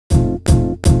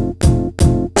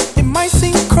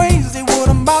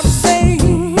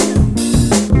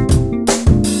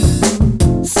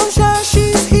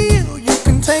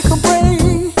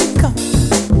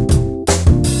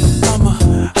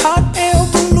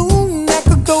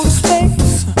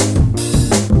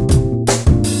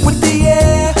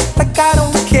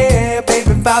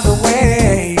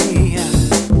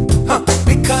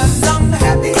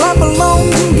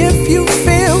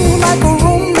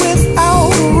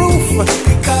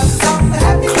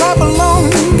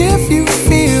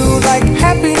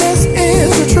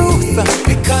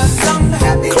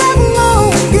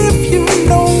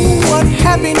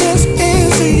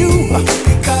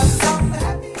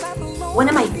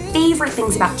favorite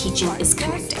things about teaching is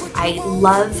connecting. I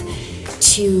love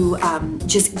to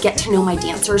just get to know my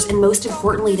dancers, and most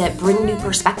importantly to bring new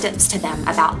perspectives to them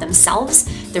about themselves,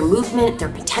 their movement, their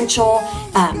potential,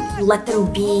 let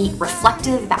them be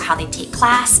reflective about how they take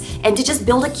class, and to just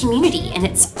build a community. And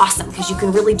it's awesome because you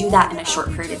can really do that in a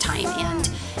short period of time. And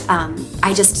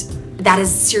that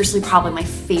is seriously probably my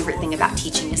favorite thing about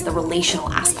teaching, is the relational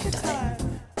aspect of it.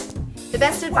 The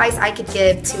best advice I could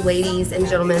give to ladies and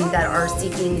gentlemen that are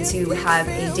seeking to have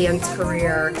a dance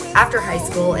career after high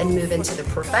school and move into the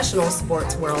professional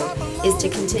sports world is to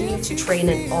continue to train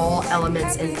in all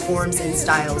elements and forms and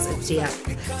styles of dance.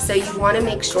 So you want to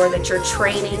make sure that you're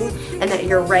training and that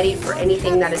you're ready for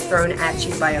anything that is thrown at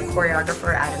you by a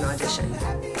choreographer at an audition.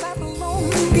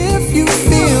 If you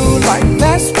feel like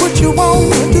that's what you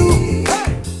want to do.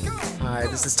 Hi,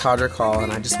 this is Todrick Hall,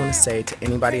 and I just want to say to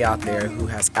anybody out there who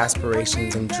has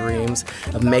aspirations and dreams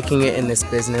of making it in this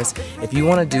business, if you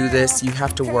want to do this, you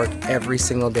have to work every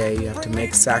single day. You have to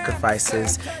make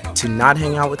sacrifices to not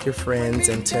hang out with your friends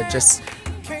and to just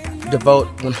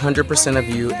devote 100% of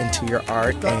you into your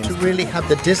art. You've got to really have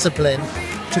the discipline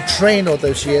to train all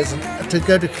those years and to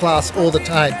go to class all the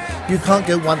time. You can't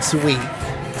go once a week.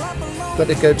 You've got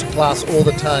to go to class all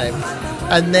the time.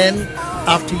 And then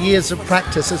after years of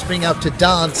practice, as being able to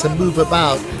dance and move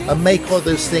about and make all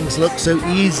those things look so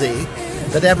easy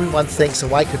that everyone thinks,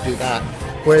 oh, I could do that.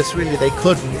 Whereas really they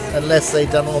couldn't unless they'd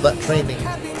done all that training.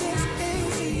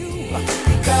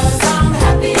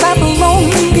 Clap along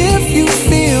if you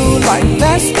feel like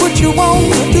that's what you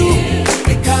want to do.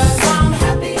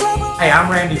 Hey,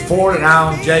 I'm Randy Ford, and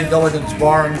I own Jay Gilligan's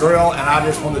Bar and Grill, and I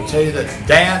just want to tell you that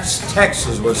Dance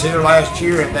Texas was here last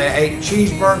year, and they ate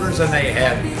cheeseburgers, and they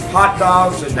had hot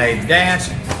dogs, and they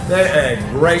danced. They're a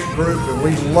great group, and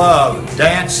we love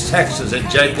Dance Texas at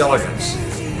Jay Gilligan's.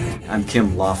 I'm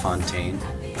Kim LaFontaine.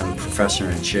 I'm a professor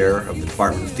and chair of the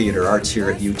Department of Theater Arts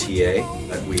here at UTA.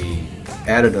 We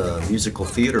added a musical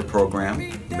theater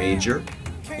program, major,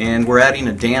 and we're adding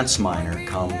a dance minor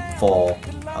come fall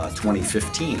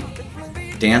 2015.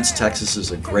 Dance Texas is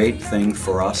a great thing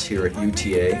for us here at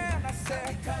UTA,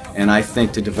 and I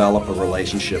think to develop a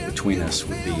relationship between us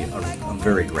would be a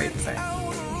very great thing.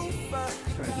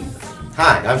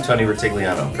 Hi, I'm Tony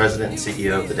Ritigliano, President and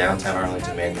CEO of the Downtown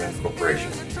Arlington Management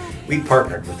Corporation. We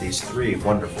partnered with these three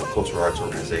wonderful cultural arts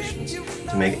organizations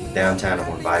to make downtown a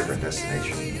more vibrant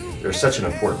destination. They're such an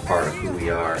important part of who we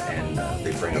are, and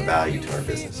they bring a value to our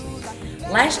businesses.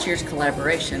 Last year's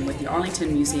collaboration with the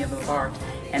Arlington Museum of Art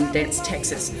and Dance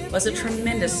Texas was a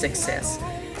tremendous success.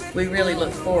 We really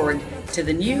look forward to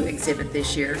the new exhibit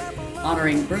this year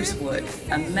honoring Bruce Wood,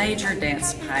 a major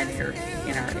dance pioneer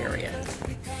in our area.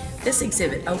 This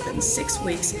exhibit opens 6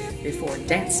 weeks before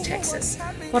Dance Texas.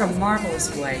 What a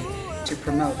marvelous way to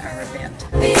promote our event.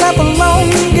 Clap along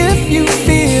if you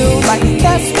feel like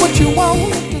that's what you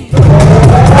want to do.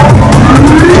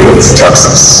 It's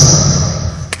Texas.